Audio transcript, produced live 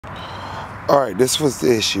Alright, this was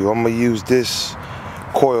the issue. I'm going to use this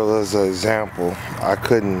coil as an example. I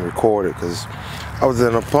couldn't record it because I was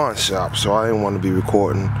in a pawn shop, so I didn't want to be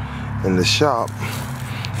recording in the shop.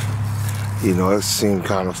 You know, it seemed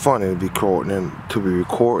kind of funny to be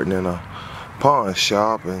recording in a pawn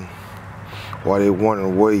shop, and while they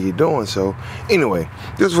wondering what you're doing. So anyway,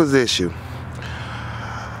 this was the issue.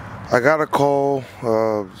 I got a call,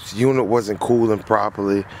 unit wasn't cooling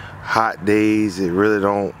properly. Hot days, it really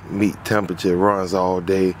don't meet temperature. It runs all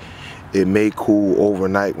day. It may cool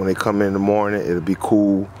overnight. When they come in the morning, it'll be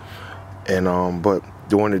cool, and but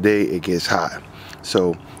during the day it gets hot.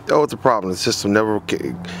 So that was the problem. The system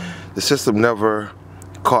never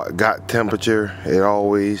got temperature. It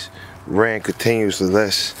always ran continuously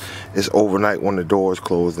unless it's overnight when the doors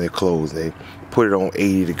close. They put it on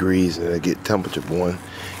 80 degrees and they get temperature. But when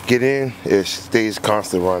get in, it stays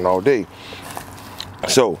constantly running all day.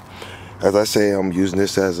 So as I say, I'm using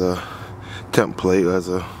this as a template, as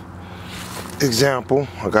a example.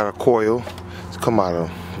 I got a coil. It's come out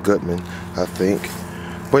of Gutman, I think.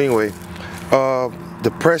 But anyway,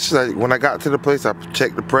 the pressures, when I got to the place, I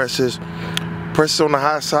checked the pressures. Pressure on the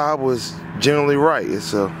high side was generally right.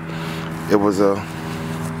 It was a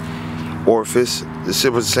orifice. This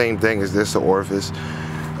was the same thing as this, the orifice.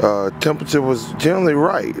 Temperature was generally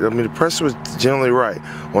right. I mean, the pressure was generally right.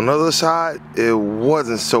 On the other side, it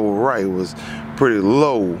wasn't so right. It was pretty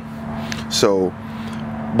low. So,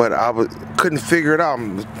 but I couldn't figure it out.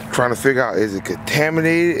 I'm trying to figure out, is it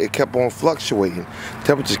contaminated? It kept on fluctuating.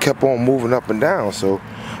 Temperature kept on moving up and down. So,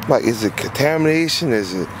 like, is it contamination?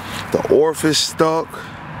 Is it the orifice stuck?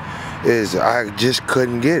 I just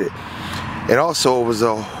couldn't get it. And also, it was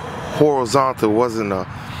a horizontal. It wasn't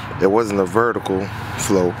a vertical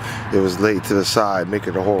flow. It was laid to the side,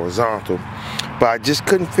 making it horizontal. But I just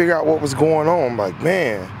couldn't figure out what was going on. I'm like,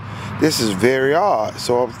 man, this is very odd.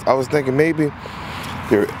 So I was thinking maybe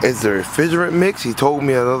is there refrigerant mix? He told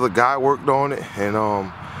me another guy worked on it,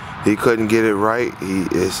 and he couldn't get it right. He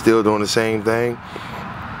is still doing the same thing.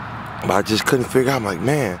 But I just couldn't figure out. I'm like,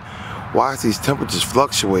 man, why is these temperatures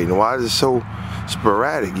fluctuating? Why is it so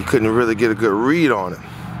sporadic? You couldn't really get a good read on it.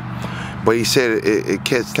 But he said it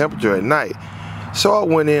catches temperature at night. So I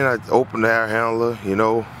went in, I opened the air handler, you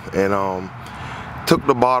know, and took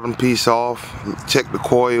the bottom piece off, checked the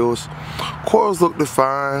coils. Coils looked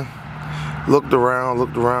fine. Looked around,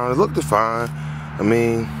 it looked fine. I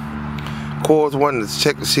mean, coils wasn't,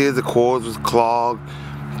 check to see if the coils was clogged.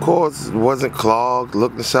 Coils wasn't clogged.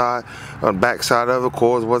 Looked inside, on the back side of it,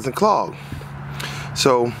 coils wasn't clogged.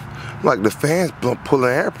 So, like, the fan's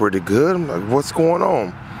pulling air pretty good. I'm like, what's going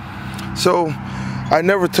on? So I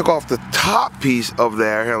never took off the top piece of the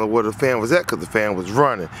air handler where the fan was at, because the fan was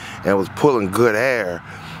running and it was pulling good air.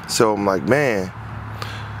 So I'm like, man.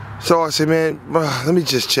 So I said, man, let me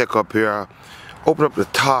just check up here. I opened up the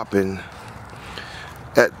top, and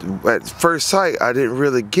at first sight I didn't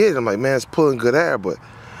really get it. I'm like, man, it's pulling good air, but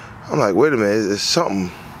I'm like, wait a minute, it's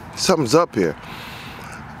something's up here.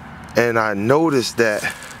 And I noticed that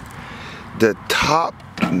the top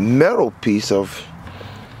metal piece of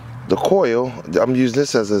the coil, I'm using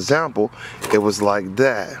this as an example, it was like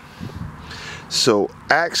that. So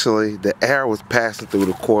actually the air was passing through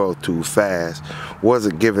the coil too fast,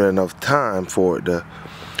 wasn't giving enough time for it to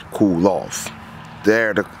cool off. The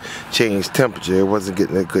air to change temperature, it wasn't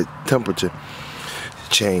getting a good temperature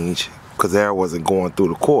change because the air wasn't going through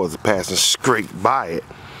the coils, it passing straight by it.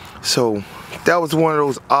 So that was one of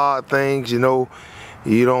those odd things, you know,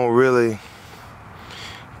 you don't really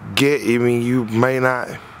get. I mean, you may not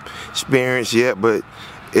experience yet, but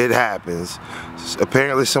it happens.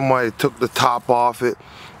 Apparently somebody took the top off it,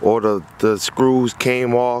 or the screws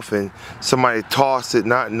came off and somebody tossed it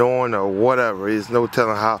not knowing, or whatever. There's no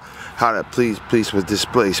telling how that piece was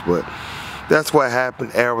displaced, but that's what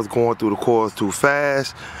happened. Air was going through the coils too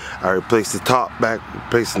fast. I replaced the top back,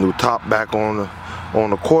 replaced the new top back on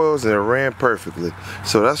the coils, and it ran perfectly.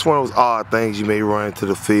 So that's one of those odd things you may run into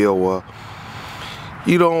the field where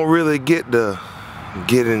you don't really get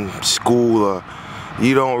in school, or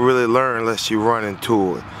you don't really learn unless you run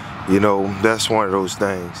into it. You know, that's one of those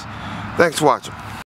things. Thanks for watching.